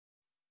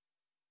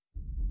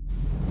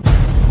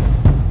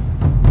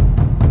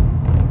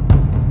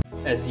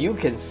As you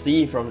can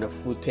see from the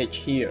footage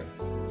here,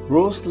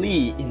 Bruce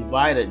Lee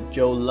invited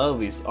Joe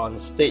Louis on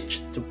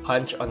stage to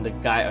punch on the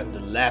guy on the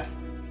left.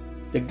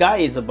 The guy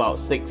is about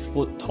 6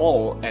 foot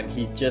tall and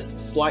he just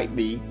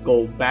slightly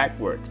go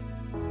backward.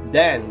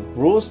 Then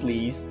Bruce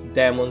Lee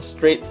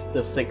demonstrates the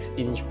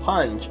 6-inch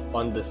punch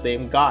on the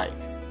same guy.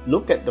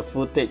 Look at the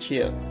footage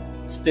here.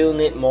 Still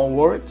need more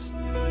words?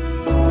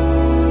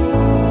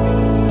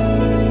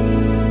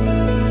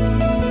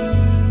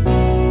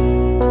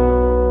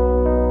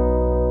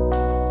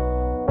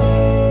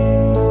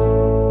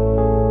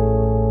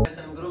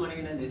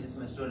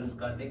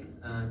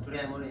 Today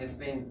I'm going to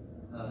explain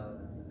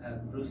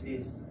Bruce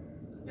Lee's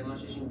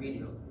demonstration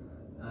video,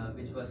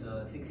 which was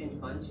a 6-inch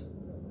punch,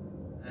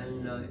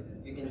 and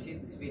you can see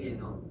this video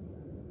now.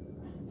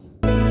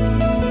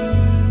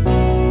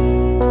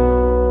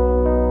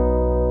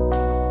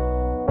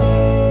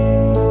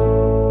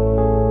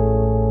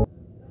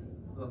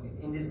 Okay,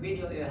 in this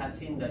video you have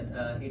seen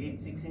that he did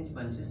 6-inch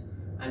punches,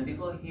 and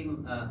before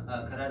him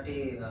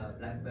karate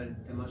black belt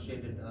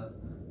demonstrated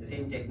the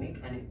same technique,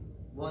 and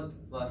both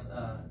was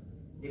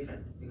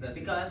different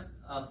because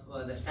of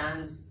the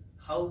stance,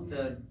 how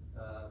the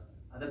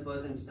other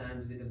person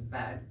stands with the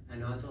bat,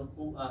 and also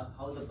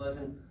how the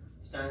person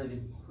stands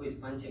with who is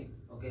punching.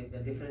 Okay, the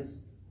difference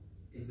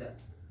is that.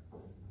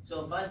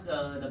 So first,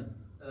 the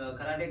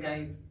karate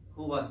guy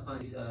who was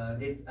punched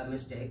did a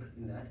mistake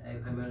in that.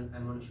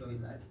 I'm going to show you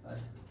that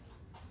first.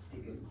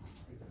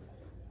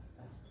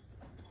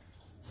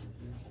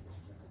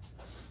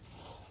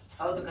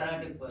 How the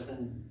karate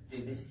person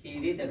did this? He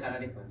did the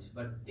karate punch,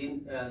 but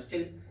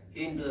still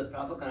he didn't do the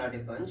proper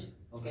karate punch.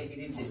 Okay, he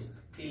did this.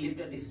 He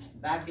lifted his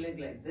back leg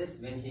like this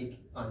when he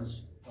punched.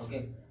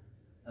 Okay,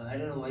 I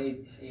don't know why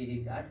he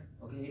did that.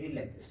 Okay, he did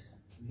like this.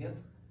 Here,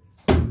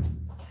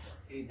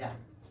 he did that.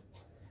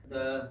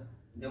 The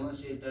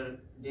demonstrator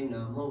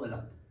didn't move a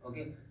lot.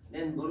 Okay,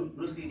 then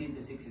Bruce Lee did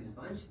the 6-inch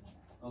punch.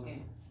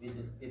 Okay, with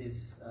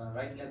his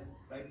right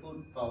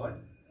foot forward.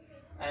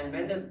 And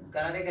when the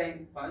karate guy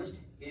punched,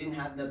 he didn't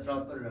have the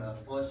proper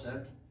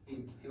posture.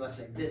 He was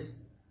like this.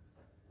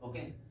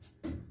 Okay,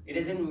 it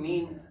doesn't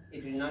mean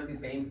it will not be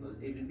painful.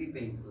 It will be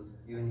painful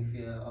even if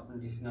your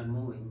opponent is not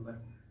moving,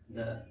 but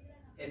the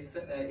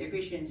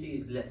efficiency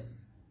is less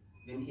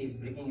when he's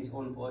breaking his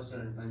own posture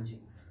and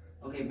punching.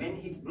 Okay,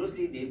 when Bruce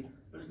Lee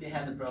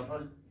had the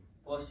proper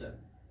posture.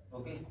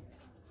 Okay,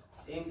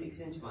 same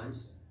 6-inch punch.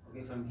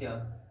 Okay, from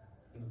here.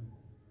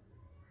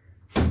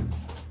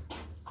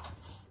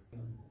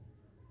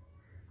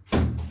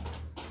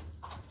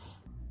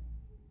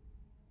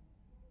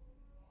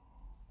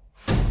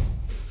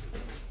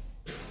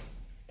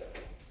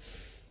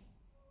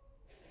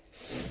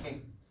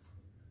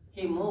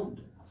 He moved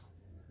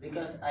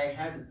because I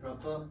had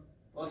proper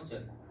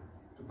posture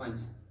to punch,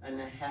 and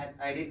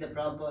I did the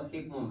proper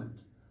hip movement.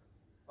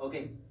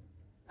 Okay,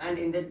 and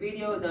in that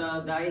video,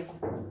 the guy,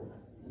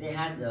 they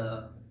had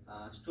the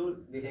stool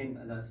behind,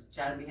 the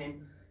chair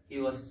behind.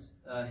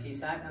 He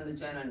sat on the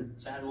chair, and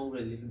chair moved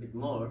a little bit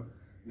more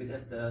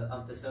because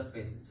of the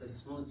surface. It's a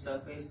smooth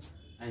surface,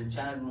 and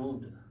chair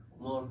moved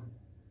more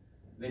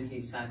when he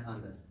sat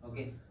on that.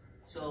 Okay,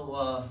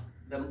 so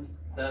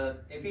the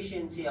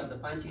efficiency of the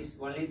punch is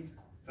only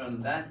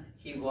from where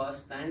he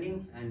was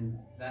standing and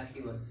where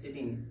he was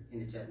sitting in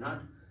the chair,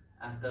 not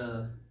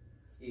after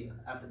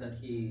that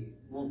he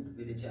moved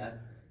with the chair.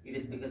 It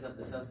is because of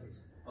the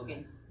surface.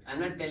 Okay, I'm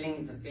not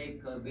telling it's a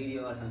fake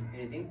video or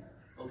anything.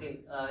 Okay,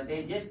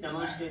 they're just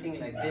demonstrating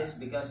like this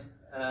because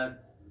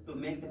to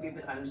make the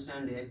people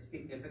understand the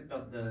effect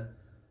of the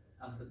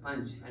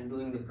punch and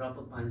doing the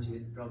proper punch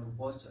with proper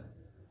posture.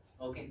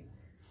 Okay,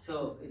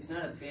 so it's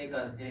not a fake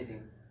or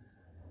anything.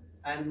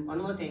 And one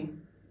more thing,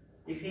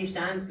 if he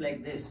stands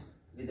like this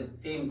with the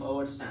same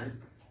forward stance,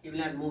 he will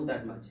not move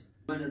that much.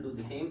 I'm going to do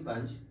the same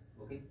punch.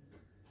 Okay,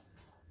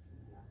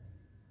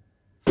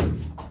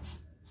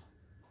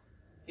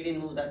 he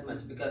didn't move that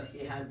much because he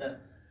had the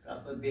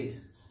proper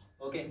base.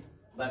 Okay,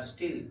 but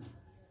still,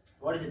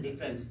 what is the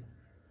difference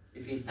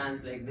if he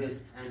stands like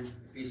this and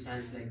if he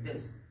stands like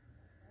this?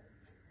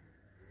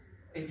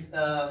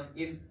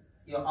 If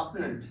your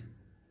opponent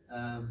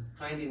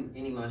trained in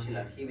any martial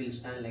art, he will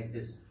stand like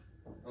this.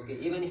 Okay,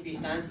 even if he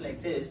stands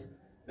like this,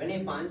 when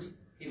he punch,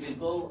 he will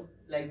go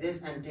like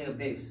this and take a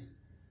base.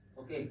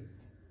 Okay,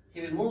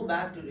 he will move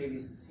back to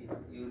reduce. See,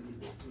 you will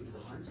do the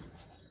punch.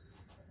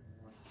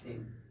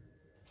 Same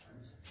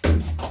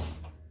punch.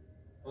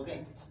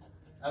 Okay,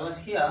 I was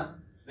here.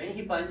 When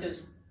he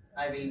punches,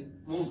 I will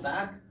move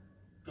back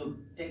to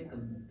take the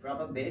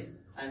proper base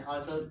and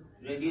also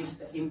reduce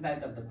the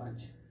impact of the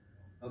punch.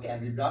 Okay, I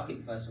will block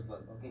it first of all.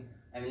 Okay,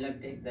 I will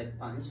not take that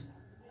punch.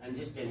 I'm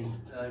just telling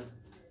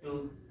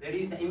to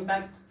reduce the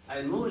impact, I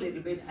will move a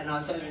little bit, and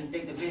also I will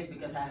take the base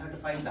because I have to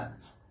fight back.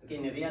 Okay,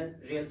 in a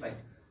real fight.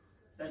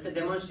 That's a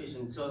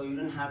demonstration, so you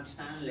don't have to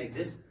stand like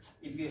this.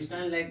 If you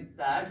stand like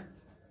that,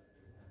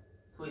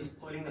 who is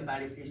holding the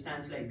pad, if he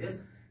stands like this,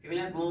 he will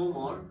not move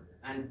more,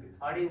 and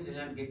audience will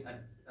not get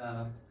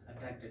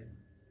attracted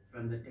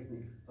from the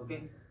technique.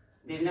 Okay,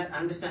 they will not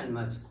understand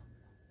much.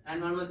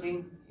 And one more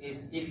thing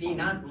is, if he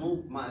not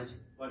move much,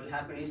 what will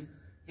happen is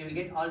he will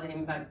get all the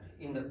impact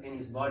in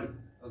his body.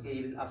 Okay,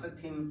 it will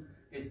affect him,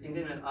 his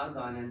internal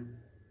organ, and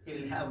he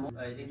will have more,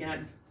 he cannot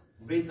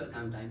breathe for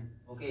some time.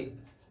 Okay,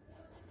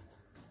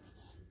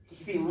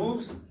 if he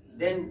moves,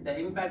 then the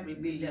impact will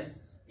be less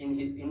in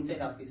his inside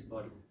of his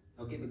body.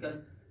 Okay, because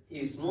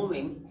he is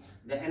moving,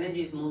 the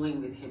energy is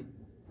moving with him.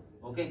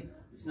 Okay,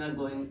 it's not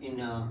going in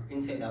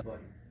inside our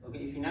body. Okay,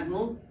 if he not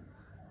move,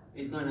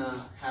 he's gonna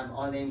have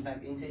all the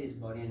impact inside his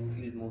body and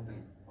feel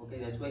movement. Okay,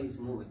 that's why he's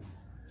moving.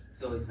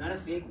 So it's not a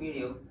fake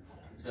video.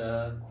 It's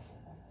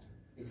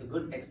a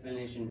good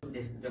explanation,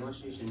 this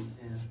demonstration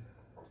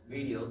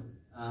video.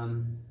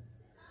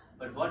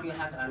 But what you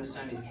have to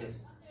understand is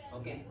this.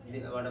 Okay,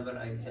 whatever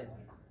I said.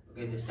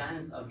 Okay, the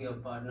stance of your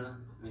partner,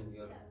 I mean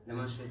your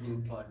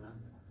demonstrating partner.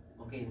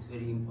 Okay, it's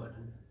very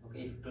important.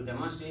 Okay, if to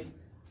demonstrate,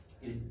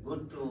 it's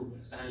good to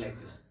stand like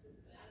this.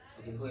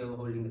 Okay, whoever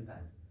holding the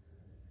pad.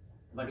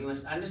 But you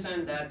must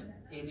understand that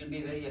it will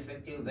be very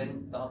effective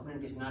when the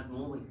opponent is not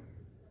moving.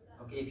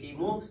 Okay, if he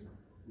moves,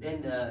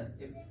 then the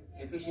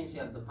efficiency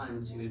of the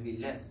punch will be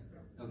less.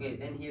 Okay,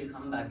 then he will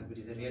come back. If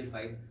it is a real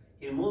fight,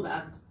 he will move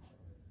back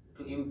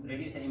to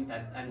reduce the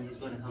impact, and he's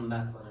going to come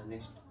back for the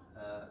next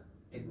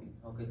technique.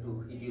 Okay,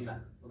 to hit you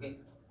back. Okay,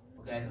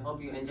 okay. I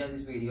hope you enjoy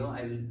this video.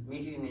 I will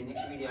meet you in the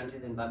next video. Until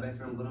then, bye bye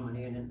from Guru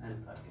Manigandan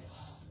and Karthik.